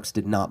 though Brooks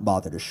did not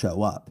bother to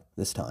show up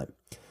this time.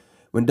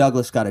 When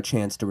Douglas got a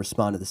chance to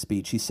respond to the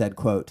speech, he said,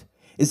 quote,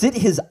 "Is it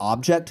his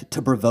object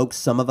to provoke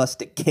some of us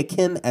to kick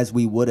him as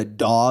we would a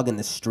dog in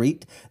the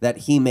street, that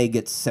he may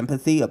get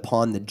sympathy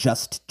upon the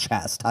just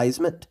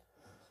chastisement?"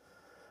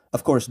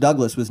 Of course,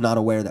 Douglas was not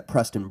aware that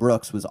Preston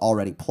Brooks was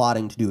already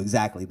plotting to do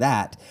exactly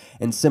that,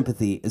 and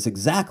sympathy is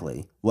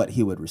exactly what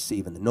he would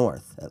receive in the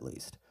North, at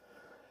least.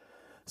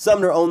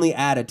 Sumner only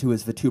added to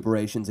his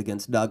vituperations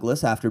against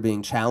Douglas after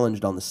being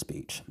challenged on the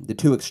speech. The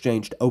two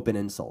exchanged open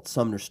insults.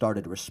 Sumner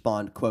started to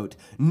respond, quote,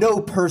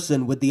 "No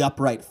person with the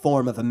upright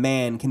form of a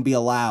man can be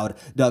allowed,"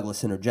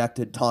 Douglas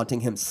interjected, taunting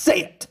him. "Say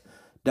it!"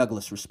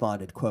 Douglas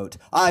responded, quote,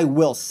 "I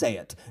will say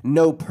it.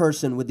 No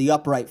person with the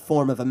upright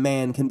form of a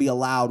man can be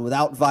allowed,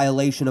 without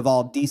violation of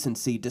all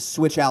decency, to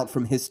switch out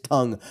from his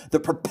tongue the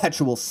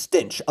perpetual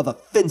stench of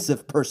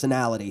offensive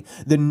personality.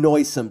 The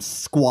noisome,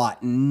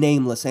 squat,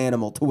 nameless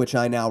animal to which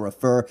I now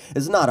refer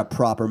is not a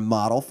proper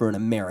model for an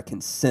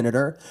American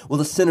senator. Will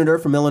the senator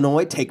from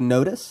Illinois take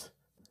notice?"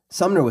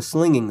 Sumner was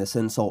slinging this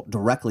insult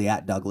directly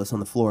at Douglas on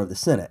the floor of the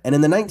Senate, and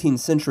in the 19th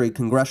century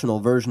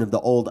congressional version of the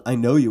old "I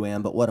know you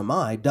am, but what am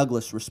I?"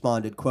 Douglas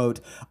responded,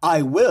 quote,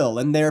 "I will,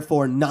 and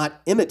therefore not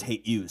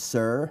imitate you,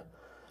 sir."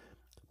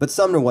 But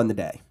Sumner won the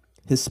day.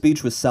 His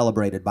speech was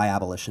celebrated by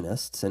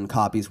abolitionists, and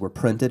copies were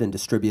printed and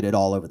distributed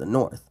all over the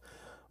North.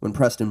 When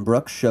Preston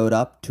Brooks showed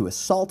up to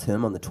assault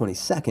him on the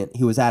 22nd,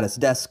 he was at his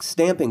desk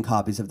stamping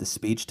copies of the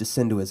speech to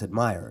send to his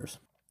admirers.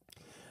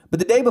 But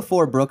the day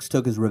before Brooks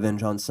took his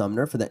revenge on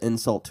Sumner for the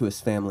insult to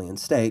his family and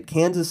state,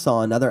 Kansas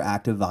saw another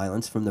act of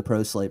violence from the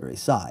pro-slavery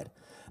side.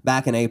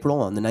 Back in April,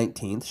 on the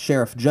 19th,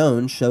 Sheriff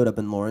Jones showed up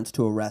in Lawrence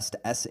to arrest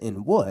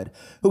S.N. Wood,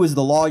 who was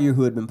the lawyer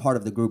who had been part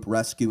of the group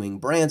rescuing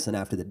Branson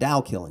after the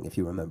Dow killing, if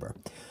you remember.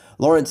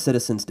 Lawrence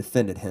citizens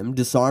defended him,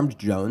 disarmed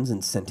Jones,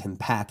 and sent him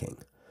packing.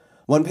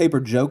 One paper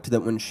joked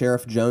that when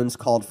Sheriff Jones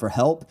called for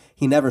help,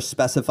 he never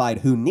specified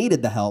who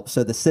needed the help,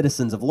 so the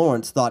citizens of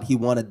Lawrence thought he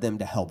wanted them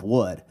to help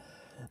Wood.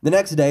 The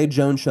next day,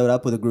 Jones showed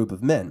up with a group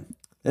of men.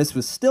 This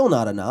was still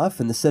not enough,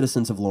 and the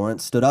citizens of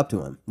Lawrence stood up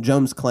to him.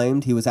 Jones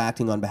claimed he was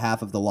acting on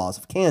behalf of the laws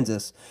of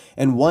Kansas,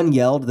 and one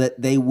yelled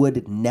that they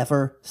would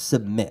never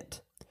submit.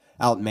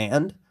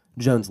 Outmanned,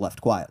 Jones left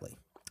quietly.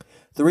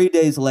 3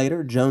 days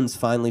later, Jones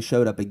finally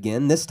showed up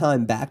again, this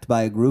time backed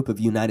by a group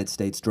of United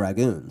States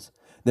Dragoons.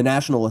 The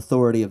national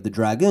authority of the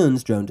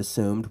Dragoons, Jones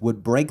assumed,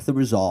 would break the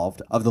resolve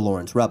of the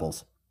Lawrence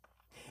rebels.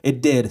 It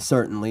did,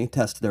 certainly,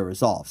 test their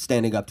resolve.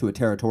 Standing up to a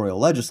territorial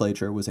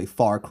legislature was a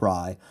far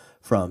cry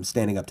from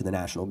standing up to the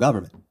national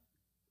government.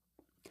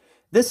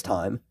 This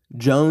time,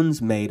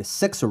 Jones made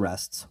 6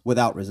 arrests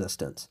without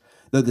resistance,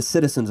 though the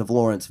citizens of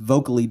Lawrence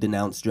vocally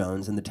denounced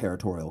Jones and the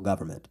territorial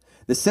government.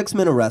 The 6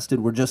 men arrested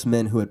were just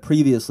men who had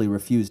previously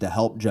refused to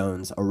help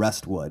Jones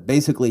arrest Wood.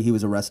 Basically, he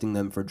was arresting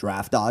them for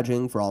draft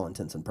dodging for all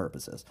intents and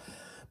purposes.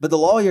 But the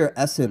lawyer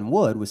S.N.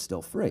 Wood was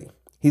still free.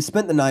 He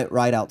spent the night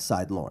right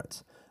outside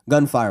Lawrence.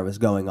 Gunfire was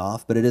going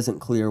off, but it isn't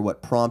clear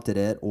what prompted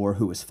it or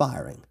who was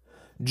firing.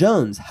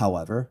 Jones,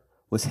 however,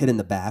 was hit in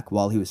the back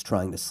while he was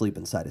trying to sleep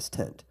inside his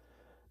tent.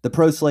 The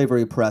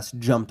pro-slavery press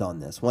jumped on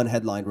this. One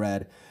headline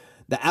read,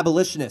 "The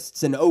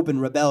abolitionists in open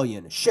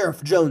rebellion,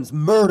 Sheriff Jones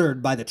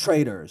murdered by the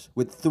traitors,"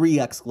 with 3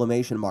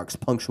 exclamation marks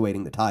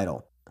punctuating the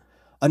title.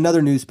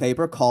 Another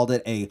newspaper called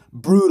it a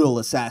brutal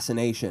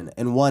assassination,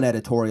 and one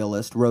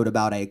editorialist wrote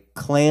about a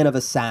clan of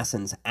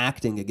assassins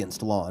acting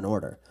against law and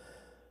order.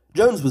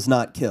 Jones was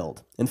not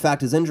killed. In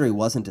fact, his injury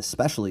wasn't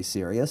especially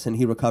serious, and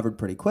he recovered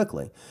pretty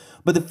quickly.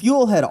 But the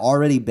fuel had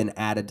already been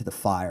added to the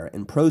fire,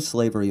 and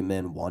pro-slavery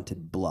men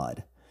wanted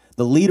blood.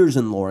 The leaders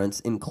in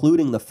Lawrence,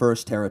 including the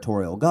first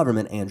territorial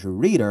government, Andrew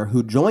Reeder,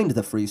 who joined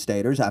the Free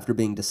Staters after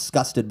being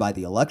disgusted by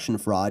the election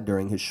fraud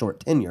during his short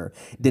tenure,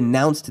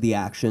 denounced the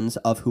actions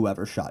of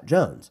whoever shot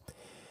Jones.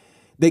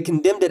 They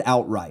condemned it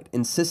outright,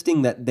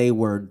 insisting that they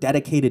were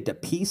dedicated to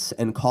peace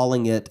and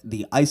calling it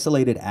the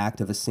isolated act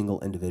of a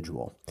single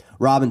individual.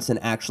 Robinson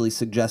actually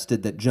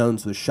suggested that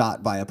Jones was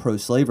shot by a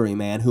pro-slavery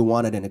man who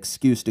wanted an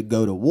excuse to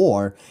go to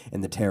war in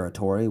the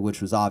territory,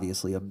 which was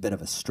obviously a bit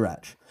of a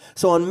stretch.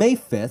 So on May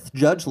 5th,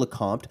 Judge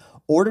LeCompte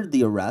ordered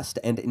the arrest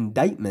and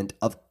indictment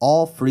of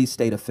all Free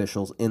State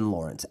officials in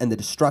Lawrence and the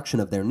destruction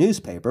of their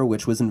newspaper,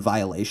 which was in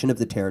violation of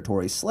the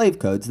territory's slave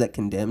codes that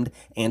condemned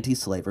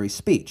anti-slavery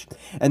speech,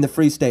 and the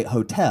Free State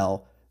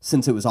Hotel,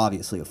 since it was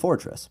obviously a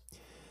fortress.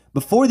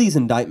 Before these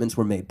indictments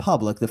were made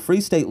public, the Free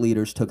State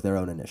leaders took their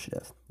own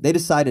initiative. They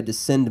decided to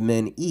send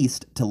men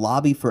east to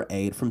lobby for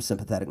aid from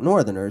sympathetic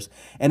Northerners,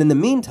 and in the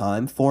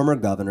meantime, former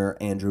Governor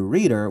Andrew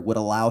Reeder would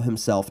allow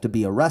himself to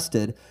be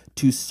arrested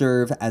to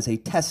serve as a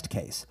test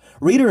case.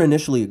 Reeder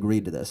initially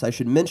agreed to this. I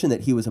should mention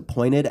that he was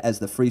appointed as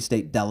the Free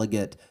State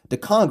delegate to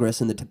Congress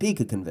in the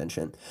Topeka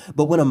Convention,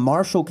 but when a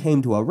marshal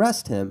came to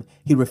arrest him,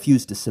 he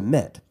refused to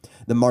submit.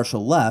 The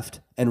marshal left,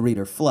 and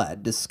Reeder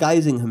fled,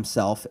 disguising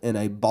himself in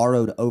a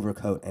borrowed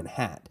overcoat and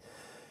hat.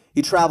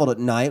 He traveled at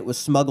night, was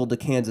smuggled to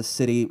Kansas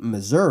City,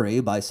 Missouri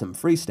by some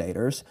Free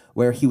Staters,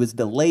 where he was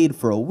delayed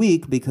for a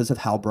week because of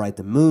how bright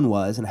the moon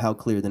was and how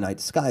clear the night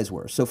skies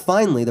were. So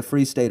finally, the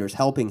Free Staters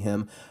helping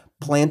him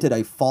planted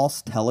a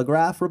false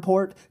telegraph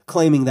report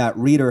claiming that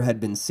Reeder had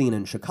been seen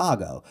in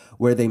Chicago,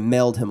 where they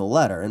mailed him a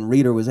letter, and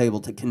Reeder was able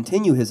to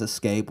continue his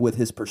escape with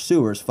his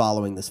pursuers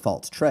following this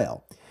false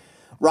trail.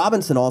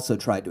 Robinson also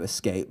tried to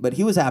escape, but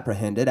he was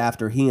apprehended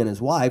after he and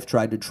his wife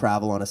tried to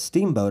travel on a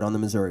steamboat on the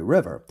Missouri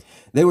River.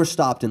 They were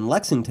stopped in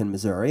Lexington,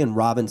 Missouri, and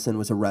Robinson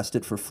was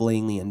arrested for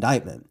fleeing the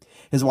indictment.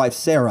 His wife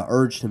Sarah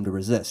urged him to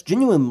resist,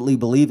 genuinely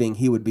believing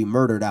he would be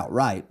murdered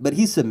outright, but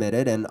he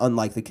submitted, and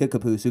unlike the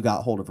Kickapoos who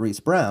got hold of Reese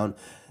Brown,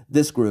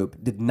 this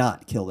group did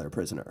not kill their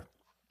prisoner.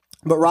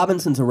 But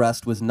Robinson's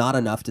arrest was not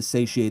enough to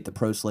satiate the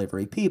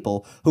pro-slavery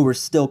people who were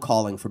still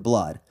calling for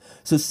blood.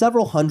 So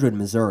several hundred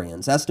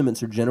Missourians,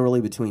 estimates are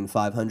generally between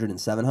 500 and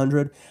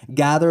 700,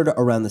 gathered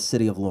around the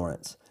city of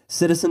Lawrence.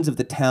 Citizens of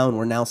the town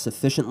were now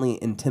sufficiently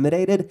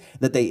intimidated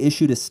that they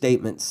issued a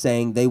statement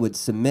saying they would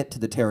submit to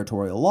the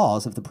territorial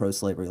laws of the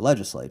pro-slavery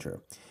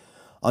legislature.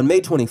 On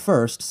May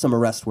 21st, some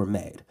arrests were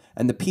made,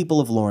 and the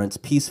people of Lawrence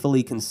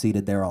peacefully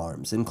conceded their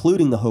arms,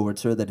 including the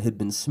howitzer that had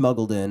been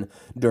smuggled in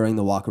during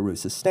the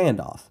Wakarusa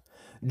standoff.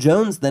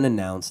 Jones then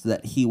announced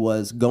that he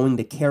was going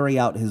to carry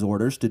out his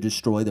orders to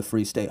destroy the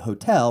Free State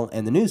Hotel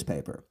and the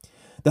newspaper.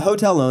 The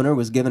hotel owner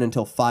was given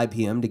until 5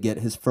 p.m. to get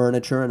his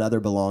furniture and other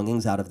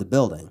belongings out of the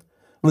building.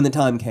 When the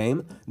time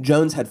came,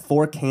 Jones had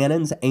 4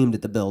 cannons aimed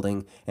at the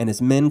building, and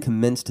his men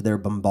commenced their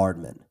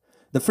bombardment.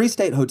 The Free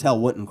State Hotel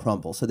wouldn't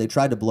crumble, so they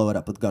tried to blow it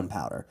up with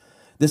gunpowder.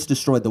 This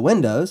destroyed the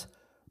windows,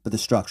 but the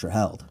structure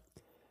held.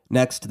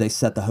 Next, they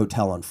set the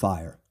hotel on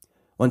fire.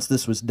 Once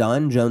this was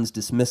done, Jones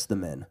dismissed the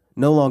men.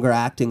 No longer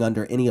acting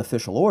under any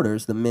official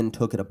orders, the men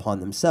took it upon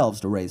themselves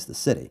to raise the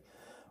city.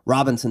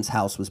 Robinson's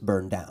house was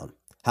burned down.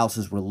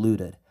 Houses were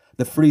looted.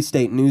 The Free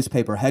State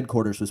newspaper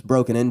headquarters was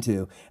broken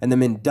into, and the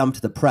men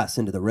dumped the press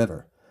into the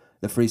river.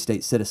 The Free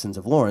State citizens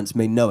of Lawrence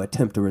made no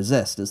attempt to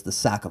resist as the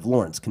sack of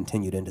Lawrence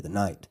continued into the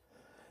night.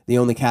 The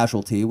only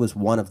casualty was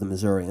one of the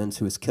Missourians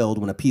who was killed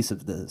when a piece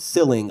of the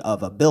ceiling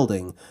of a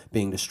building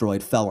being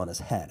destroyed fell on his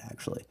head,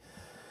 actually.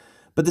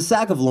 But the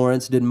sack of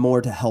Lawrence did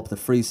more to help the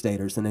Free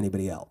Staters than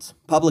anybody else.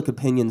 Public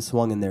opinion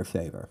swung in their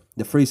favor.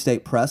 The Free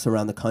State press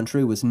around the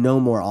country was no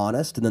more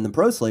honest than the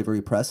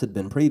pro-slavery press had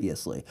been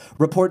previously.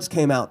 Reports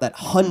came out that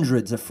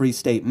hundreds of Free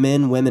State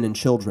men, women, and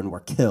children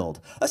were killed.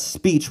 A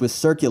speech was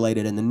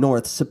circulated in the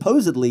North,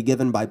 supposedly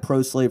given by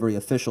pro-slavery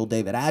official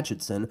David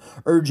Atchison,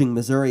 urging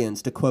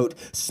Missourians to, quote,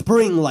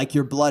 "spring like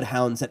your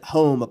bloodhounds at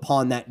home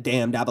upon that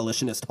damned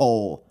abolitionist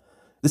hole."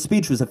 The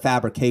speech was a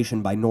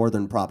fabrication by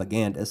Northern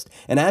propagandists,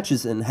 and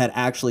Atchison had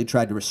actually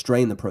tried to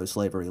restrain the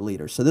pro-slavery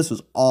leaders, so this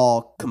was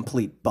all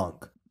complete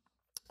bunk.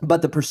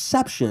 But the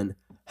perception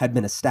had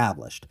been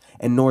established,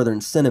 and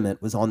Northern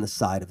sentiment was on the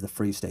side of the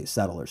Free State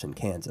settlers in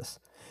Kansas.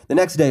 The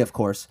next day, of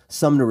course,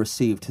 Sumner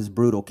received his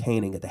brutal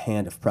caning at the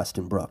hand of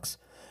Preston Brooks,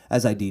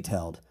 as I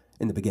detailed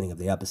in the beginning of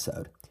the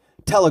episode.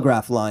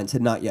 Telegraph lines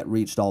had not yet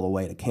reached all the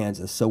way to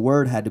Kansas, so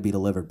word had to be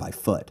delivered by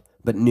foot,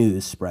 but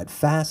news spread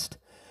fast,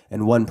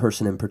 and one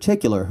person in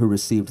particular who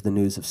received the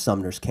news of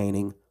Sumner's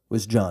caning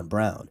was John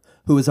Brown,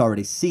 who was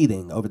already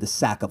seething over the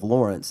sack of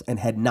Lawrence and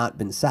had not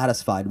been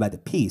satisfied by the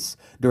peace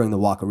during the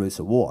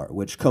Wakarusa War,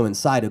 which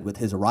coincided with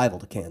his arrival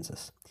to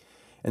Kansas.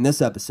 In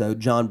this episode,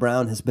 John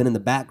Brown has been in the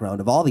background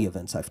of all the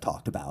events I've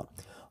talked about.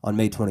 On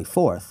May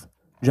 24th,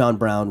 John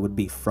Brown would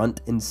be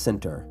front and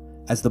center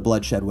as the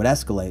bloodshed would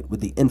escalate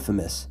with the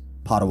infamous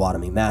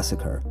Potawatomi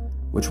Massacre,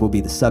 which will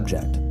be the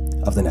subject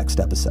of the next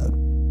episode.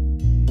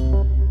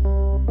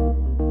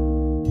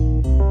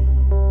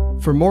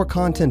 For more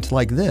content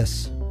like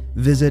this,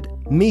 visit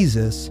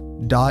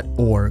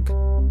Mises.org.